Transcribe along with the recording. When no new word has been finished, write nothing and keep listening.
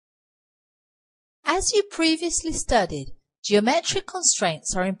As you previously studied, geometric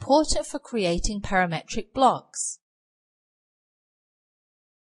constraints are important for creating parametric blocks.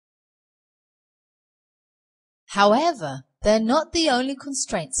 However, they're not the only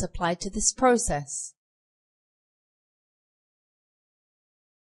constraints applied to this process.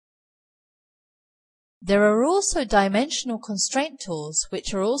 There are also dimensional constraint tools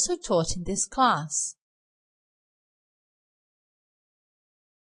which are also taught in this class.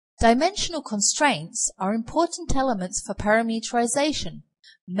 Dimensional constraints are important elements for parameterization,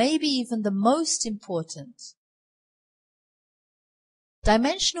 maybe even the most important.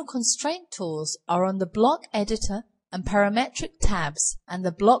 Dimensional constraint tools are on the block editor and parametric tabs and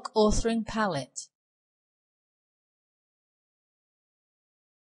the block authoring palette.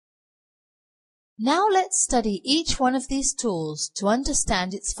 Now let's study each one of these tools to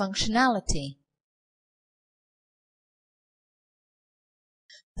understand its functionality.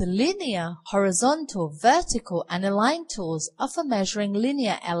 The linear, horizontal, vertical, and align tools are for measuring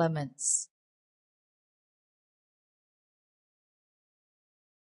linear elements.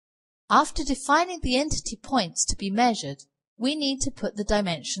 After defining the entity points to be measured, we need to put the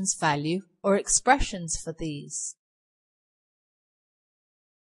dimensions value or expressions for these.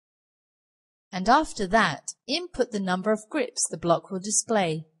 And after that, input the number of grips the block will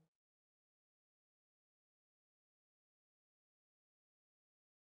display.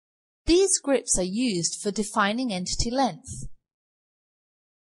 These grips are used for defining entity length.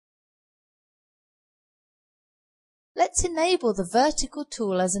 Let's enable the vertical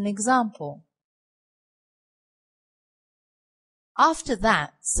tool as an example. After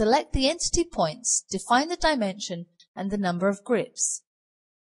that, select the entity points, define the dimension and the number of grips.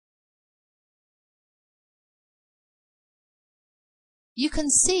 You can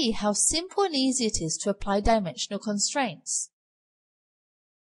see how simple and easy it is to apply dimensional constraints.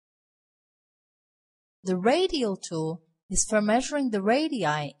 The radial tool is for measuring the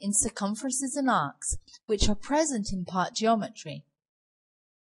radii in circumferences and arcs, which are present in part geometry.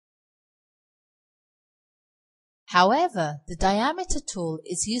 However, the diameter tool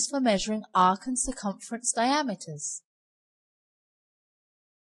is used for measuring arc and circumference diameters.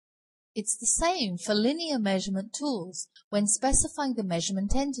 It's the same for linear measurement tools when specifying the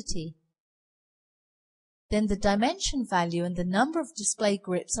measurement entity. Then the dimension value and the number of display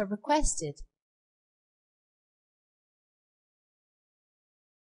grips are requested.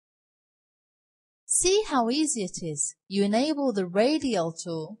 See how easy it is. You enable the radial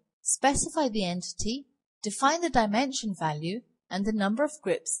tool, specify the entity, define the dimension value and the number of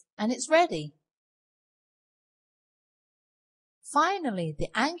grips, and it's ready. Finally, the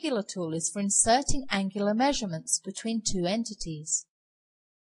angular tool is for inserting angular measurements between two entities.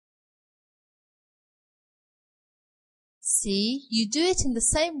 See, you do it in the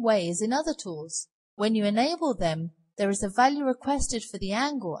same way as in other tools. When you enable them, there is a value requested for the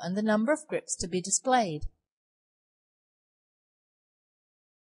angle and the number of grips to be displayed.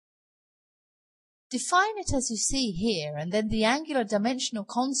 Define it as you see here, and then the angular dimensional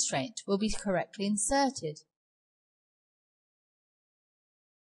constraint will be correctly inserted.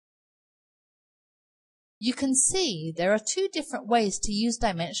 You can see there are two different ways to use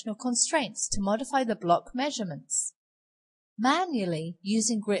dimensional constraints to modify the block measurements. Manually,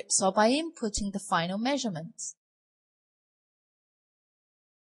 using grips, or by inputting the final measurements.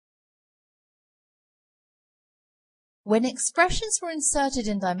 When expressions were inserted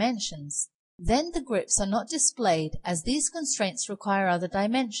in dimensions, then the grips are not displayed as these constraints require other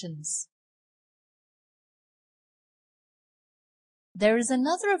dimensions. There is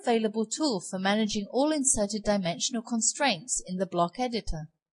another available tool for managing all inserted dimensional constraints in the block editor.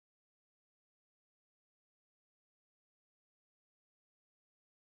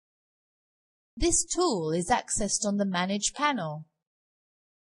 This tool is accessed on the Manage panel.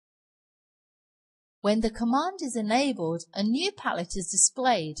 When the command is enabled, a new palette is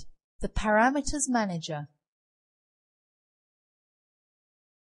displayed, the Parameters Manager.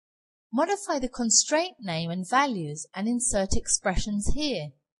 Modify the constraint name and values and insert expressions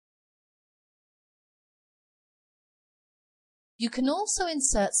here. You can also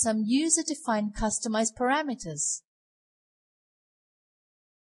insert some user-defined customized parameters.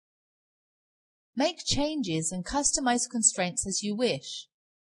 Make changes and customize constraints as you wish.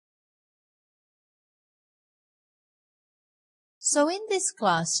 So in this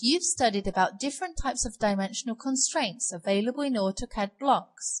class, you've studied about different types of dimensional constraints available in AutoCAD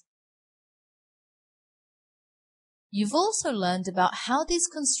blocks. You've also learned about how these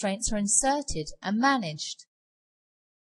constraints are inserted and managed.